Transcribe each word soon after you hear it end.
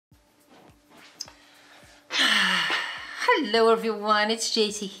Hello everyone, it's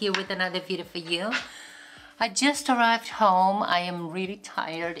JC here with another video for you. I just arrived home. I am really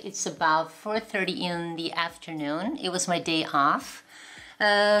tired. It's about 4:30 in the afternoon. It was my day off.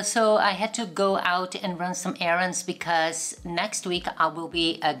 So I had to go out and run some errands because next week I will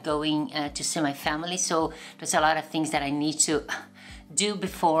be going to see my family. So there's a lot of things that I need to do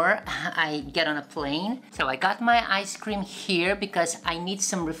before I get on a plane. So I got my ice cream here because I need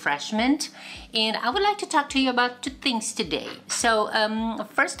some refreshment, and I would like to talk to you about two things today. So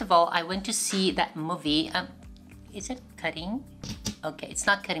first of all, I went to see that movie. Is it cutting? Okay, it's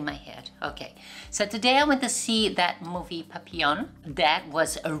not cutting my head. Okay, so today I went to see that movie Papillon. That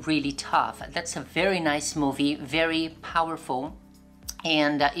was really tough. That's a very nice movie, very powerful.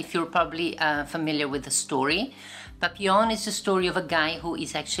 And if you're probably familiar with the story, Papillon is the story of a guy who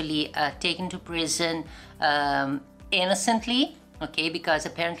is actually taken to prison innocently, okay, because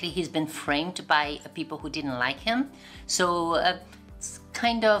apparently he's been framed by people who didn't like him. So it's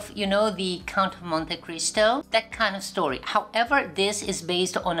kind of, you know, the Count of Monte Cristo, that kind of story. However, this is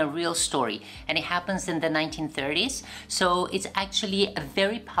based on a real story, and it happens in the 1930s. So it's actually a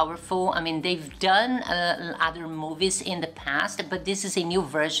very powerful. I mean, they've done other movies in the past, but this is a new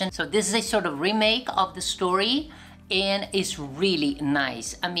version. So this is a sort of remake of the story, and it's really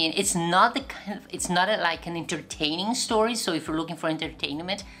nice. I mean, it's not the kind of, it's not like an entertaining story. So if you're looking for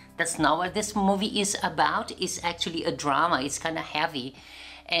entertainment, that's not what this movie is about. It's actually a drama. It's kind of heavy,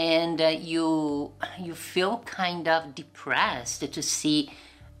 and you feel kind of depressed to see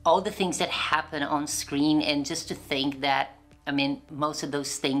all the things that happen on screen, and just to think that, I mean, most of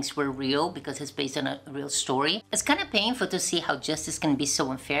those things were real because it's based on a real story. It's kind of painful to see how justice can be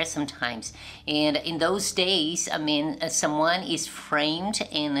so unfair sometimes. And in those days, I mean, someone is framed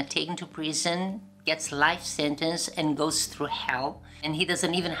and taken to prison, gets life sentence, and goes through hell. And he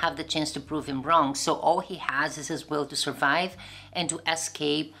doesn't even have the chance to prove him wrong. So all he has is his will to survive and to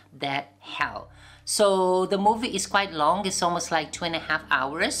escape that hell. So the movie is quite long. It's almost like 2.5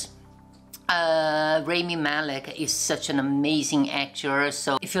 hours. Rami Malek is such an amazing actor,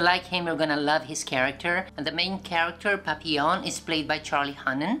 so if you like him, you're gonna love his character. And the main character, Papillon, is played by Charlie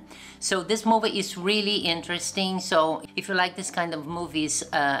Hunnam. So this movie is really interesting. So if you like this kind of movies,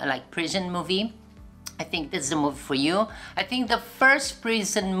 like prison movie, I think this is the movie for you. I think the first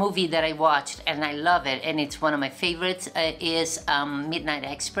prison movie that I watched, and I love it, and it's one of my favorites, is Midnight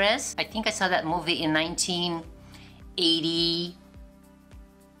Express. I think I saw that movie in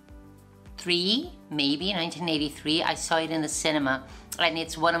 1983, maybe 1983. I saw it in the cinema, and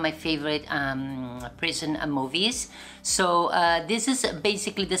it's one of my favorite prison movies. So this is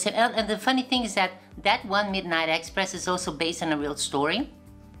basically the same. And the funny thing is that that one, Midnight Express, is also based on a real story.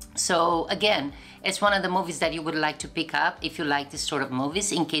 So again, it's one of the movies that you would like to pick up if you like this sort of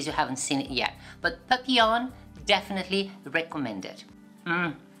movies, in case you haven't seen it yet. But Papillon, definitely recommended.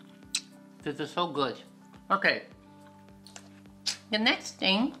 This is so good. Okay, the next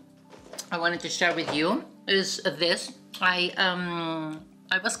thing I wanted to share with you is this. I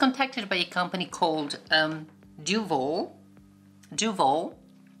was contacted by a company called Duvolle,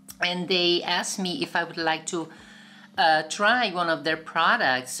 and they asked me if I would like to try one of their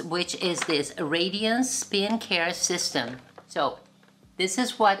products, which is this Radiance Spin Care System. So this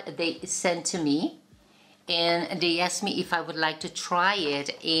is what they sent to me, and they asked me if I would like to try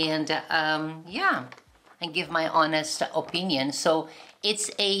it, and yeah, and give my honest opinion. So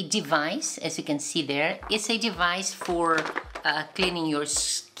it's a device, as you can see there. It's a device for cleaning your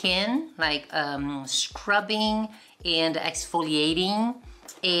skin, like scrubbing and exfoliating.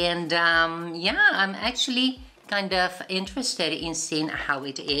 And yeah, I'm actually kind of interested in seeing how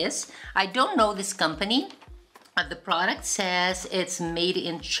it is. I don't know this company. The product says it's made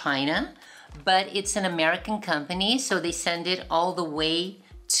in China, but it's an American company, so they send it all the way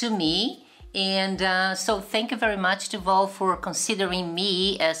to me. And so thank you very much, Duvolle, for considering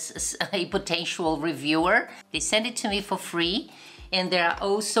me as a potential reviewer. They sent it to me for free, and they're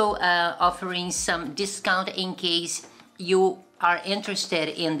also offering some discount in case you are interested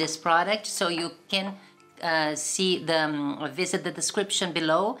in this product. So you can visit the description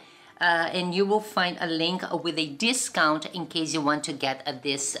below, and you will find a link with a discount in case you want to get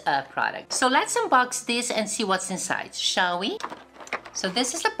this product. So let's unbox this and see what's inside, shall we? So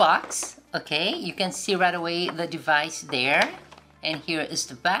this is the box. Okay, you can see right away the device there, and here is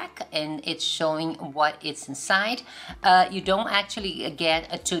the back, and it's showing what it's inside. You don't actually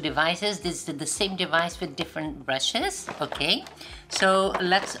get two devices. This is the same device with different brushes. Okay, so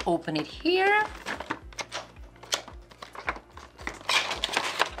let's open it here.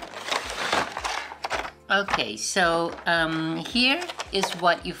 Okay, so here is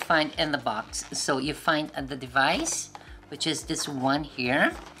what you find in the box. So you find the device which is this one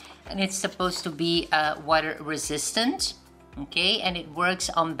here. And it's supposed to be water resistant. Okay, and it works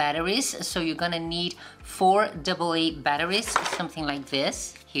on batteries, so you're gonna need 4 AA batteries, something like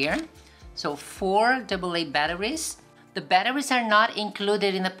this here. So 4 AA batteries. The batteries are not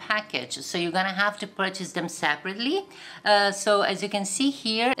included in the package, so you're gonna have to purchase them separately. So as you can see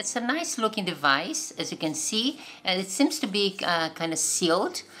here, it's a nice looking device, as you can see, and it seems to be kind of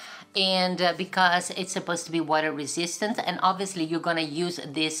sealed. And because it's supposed to be water resistant, and obviously you're gonna use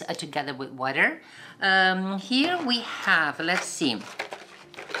this together with water. Here we have, let's see,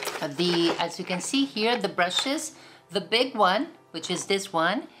 as you can see here, the brushes. The big one, which is this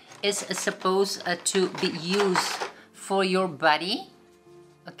one, is supposed to be used for your body.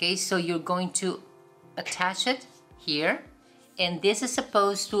 Okay, so you're going to attach it here, and this is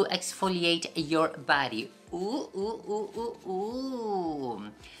supposed to exfoliate your body. Ooh, ooh, ooh, ooh,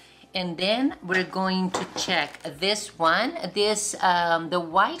 ooh. And then we're going to check this one. This, the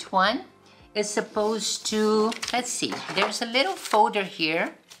white one is supposed to, let's see, there's a little folder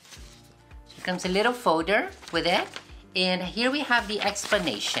here. Here comes a little folder with it. And here we have the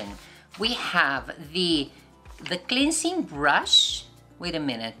explanation. We have the cleansing brush. Wait a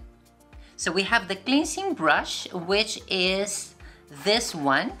minute. So we have the cleansing brush, which is this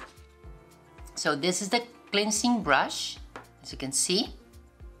one. So this is the cleansing brush, as you can see.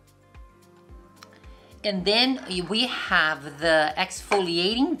 And then we have the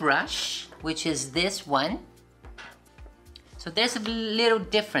exfoliating brush, which is this one. So there's a little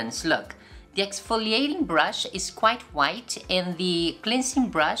difference. Look, the exfoliating brush is quite white, and the cleansing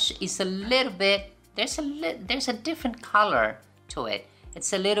brush is a little bit, there's a different color to it.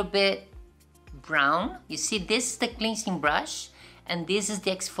 It's a little bit brown. You see, this is the cleansing brush, and this is the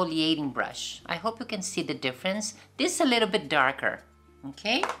exfoliating brush. I hope you can see the difference. This is a little bit darker,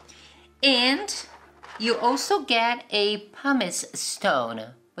 okay? And you also get a pumice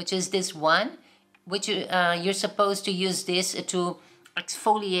stone, which is this one, which you're supposed to use this to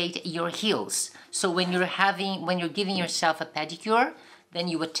exfoliate your heels. So when you're giving yourself a pedicure, then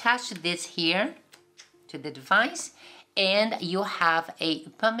you attach this here to the device, and you have a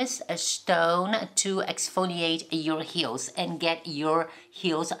pumice stone to exfoliate your heels and get your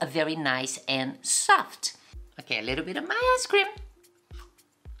heels very nice and soft. Okay, a little bit of my ice cream.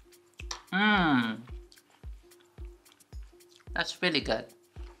 That's really good.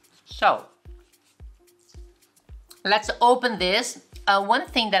 So let's open this. One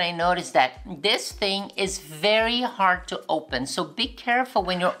thing that I noticed, that this thing is very hard to open. So be careful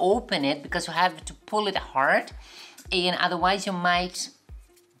when you open it, because you have to pull it hard, and otherwise you might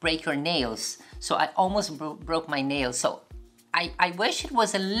break your nails. So I almost broke my nails. So I wish it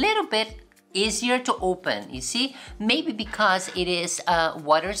was a little bit easier to open. You see, maybe because it is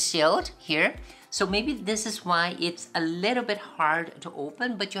water sealed here. So maybe this is why it's a little bit hard to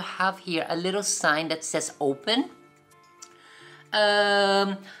open, but you have here a little sign that says open.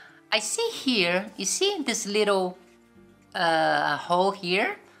 I see here, you see this little hole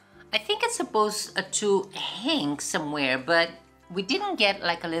here? I think it's supposed to hang somewhere, but we didn't get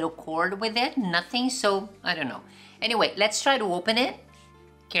like a little cord with it, nothing, so I don't know. Anyway, let's try to open it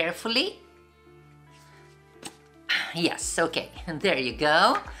carefully. Yes, okay, there you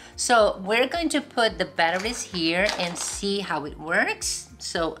go. So we're going to put the batteries here and see how it works.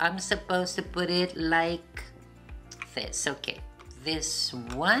 So I'm supposed to put it like this. Okay, this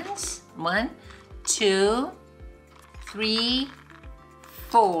one, 2, 3,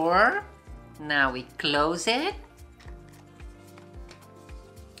 4. Now we close it.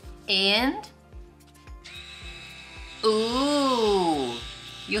 And, ooh,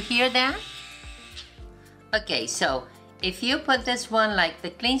 you hear that? Okay, so if you put this one like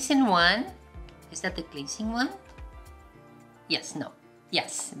the cleansing one, is that the cleansing one? Yes, no.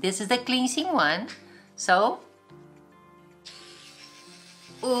 Yes, this is the cleansing one. So,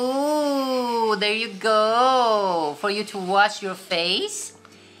 ooh, there you go. For you to wash your face.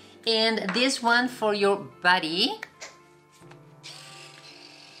 And this one for your body.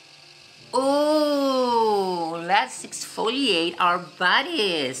 Ooh, let's exfoliate our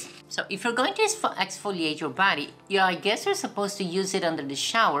bodies. So if you're going to exfoliate your body, I guess you're supposed to use it under the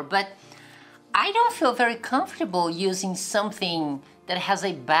shower, but I don't feel very comfortable using something that has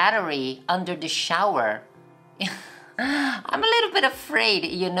a battery under the shower. I'm a little bit afraid,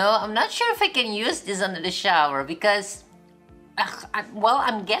 you know. I'm not sure if I can use this under the shower because, well,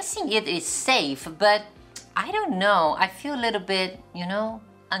 I'm guessing it is safe, but I don't know. I feel a little bit, you know,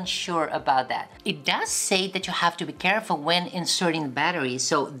 unsure about that. It does say that you have to be careful when inserting the battery.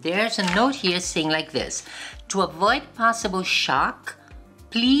 So there's a note here saying like this: to avoid possible shock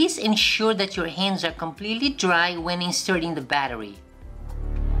please ensure that your hands are completely dry when inserting the battery.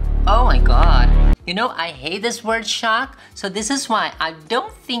 Oh my God. You know, I hate this word shock, so this is why I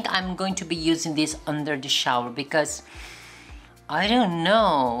don't think I'm going to be using this under the shower, because I don't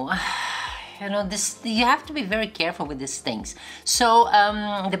know. You know, you have to be very careful with these things. So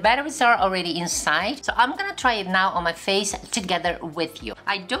the batteries are already inside. So I'm gonna try it now on my face together with you.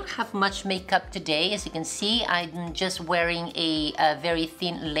 I don't have much makeup today. As you can see, I'm just wearing a very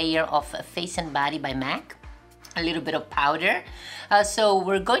thin layer of Face and Body by MAC. A little bit of powder. So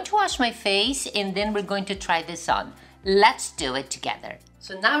we're going to wash my face and then we're going to try this on. Let's do it together.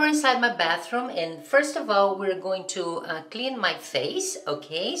 So now we're inside my bathroom, and first of all, we're going to clean my face.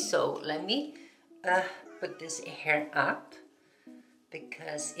 Okay, so let me put this hair up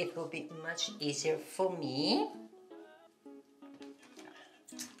because it will be much easier for me.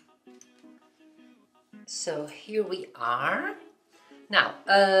 So here we are. Now,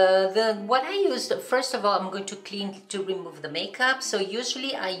 what I used, first of all, I'm going to clean to remove the makeup. So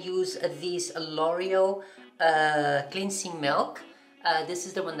usually I use this L'Oreal cleansing milk. This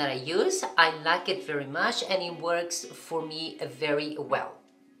is the one that I use. I like it very much and it works for me very well.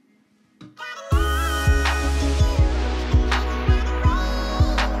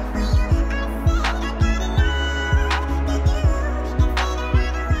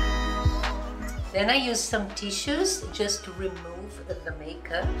 Then I use some tissues just to remove the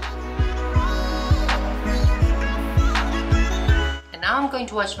makeup. And now I'm going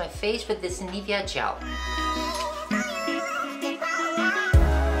to wash my face with this Nivea gel.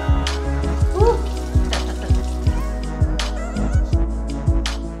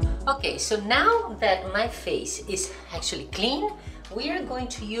 Okay, so now that my face is actually clean, we are going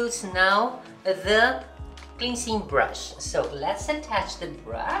to use now the cleansing brush. So let's attach the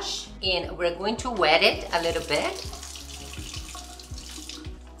brush and we're going to wet it a little bit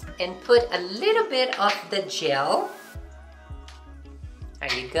and put a little bit of the gel.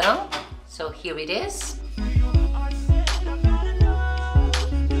 There you go. So here it is.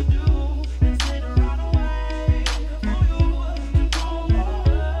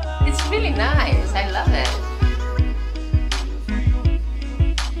 It's really nice. I love it.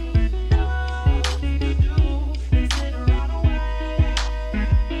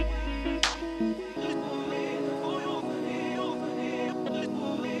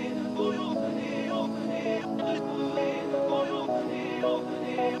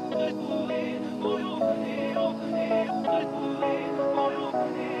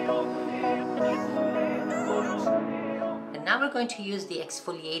 Now we're going to use the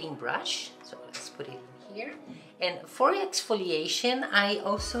exfoliating brush. So let's put it in here. And for exfoliation, I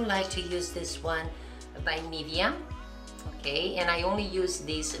also like to use this one by Nivea. Okay, and I only use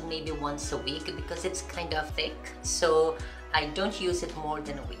this maybe once a week because it's kind of thick. So I don't use it more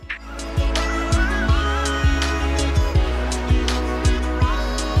than a week.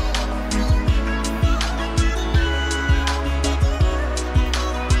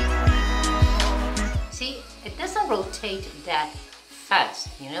 Rotate that fast,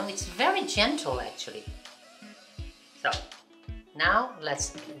 you know, it's very gentle actually. So now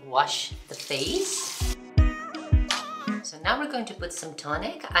let's wash the face. So now we're going to put some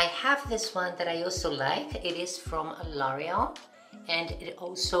tonic. I have this one that I also like. It is from L'Oreal and it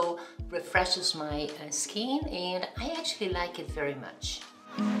also refreshes my skin and I actually like it very much.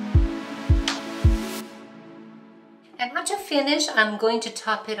 And now to finish, I'm going to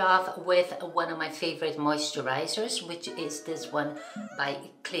top it off with one of my favorite moisturizers, which is this one by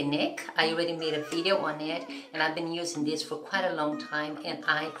Clinique. I already made a video on it and I've been using this for quite a long time and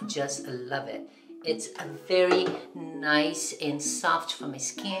I just love it. It's a very nice and soft for my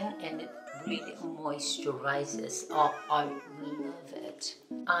skin and it really moisturizes. Oh, I love it.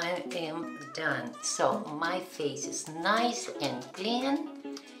 I am done. So my face is nice and clean.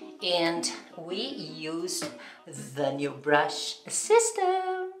 And we used the new brush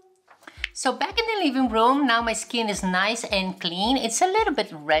system. So back in the living room, now my skin is nice and clean. It's a little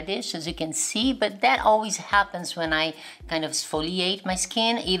bit reddish, as you can see, but that always happens when I kind of exfoliate my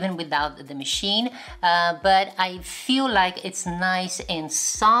skin, even without the machine. But I feel like it's nice and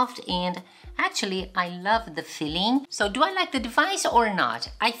soft and actually, I love the feeling. So do I like the device or not?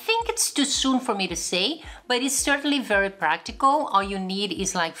 I think it's too soon for me to say, but it's certainly very practical. All you need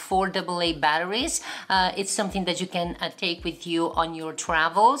is like 4 AA batteries. It's something that you can take with you on your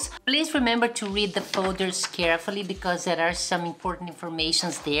travels. Please remember to read the folders carefully because there are some important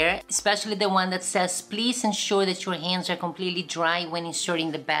informations there, especially the one that says, please ensure that your hands are completely dry when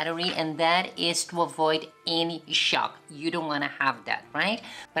inserting the battery, and that is to avoid any shock. You don't want to have that, right?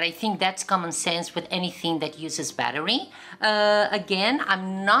 But I think that's common common sense with anything that uses battery. Again,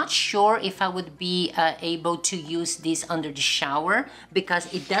 I'm not sure if I would be able to use this under the shower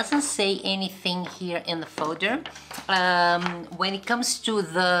because it doesn't say anything here in the folder. When it comes to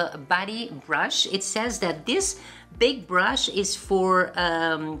the body brush, it says that this big brush is for,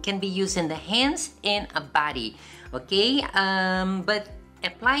 can be used in the hands and a body, okay? But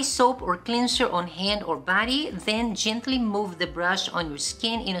apply soap or cleanser on hand or body, then gently move the brush on your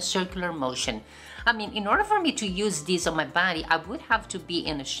skin in a circular motion. I mean, in order for me to use this on my body, I would have to be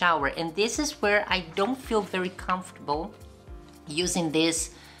in a shower, and this is where I don't feel very comfortable using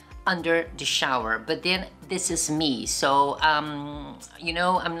this under the shower. But then this is me, so you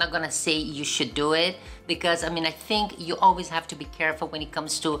know, I'm not gonna say you should do it because I mean, I think you always have to be careful when it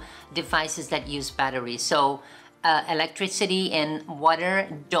comes to devices that use batteries. So electricity and water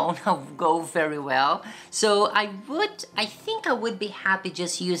don't go very well. So I think I would be happy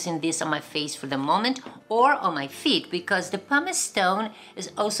just using this on my face for the moment or on my feet because the pumice stone is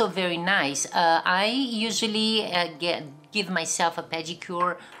also very nice. I usually give myself a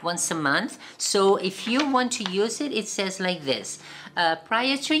pedicure once a month. So if you want to use it, it says like this.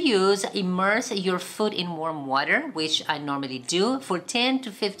 Prior to use, immerse your foot in warm water, which I normally do, for 10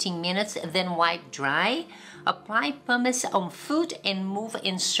 to 15 minutes, then wipe dry. Apply pumice on foot and move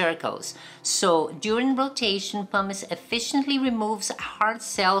in circles. So during rotation, pumice efficiently removes hard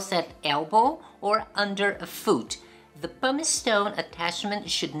cells at elbow or under a foot. The pumice stone attachment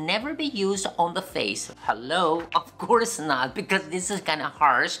should never be used on the face. Hello? Of course not, because this is kind of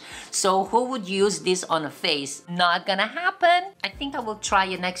harsh. So who would use this on a face? Not gonna happen. I think I will try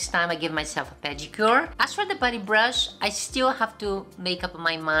it next time I give myself a pedicure. As for the body brush, I still have to make up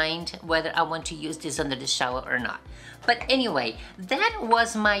my mind whether I want to use this under the shower or not. But anyway, that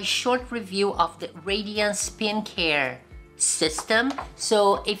was my short review of the Radiant Spin Care system.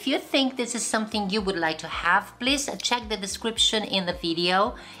 So if you think this is something you would like to have, please check the description in the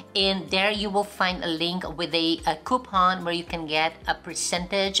video, and there you will find a link with a coupon where you can get a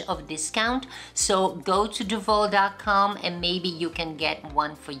percentage of discount. So go to Duvolle.com and maybe you can get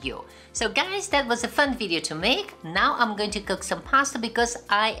one for you. So guys, that was a fun video to make. Now I'm going to cook some pasta because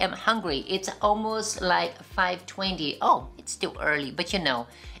I am hungry. It's almost like 5:20. Oh, it's still early, but you know,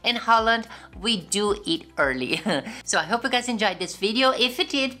 in Holland, we do eat early. So I hope you guys enjoyed this video. If you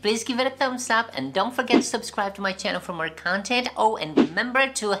did, please give it a thumbs up and don't forget to subscribe to my channel for more content. Oh, and remember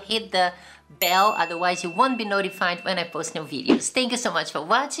to hit the bell, otherwise you won't be notified when I post new videos. Thank you so much for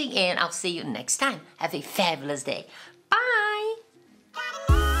watching and I'll see you next time. Have a fabulous day.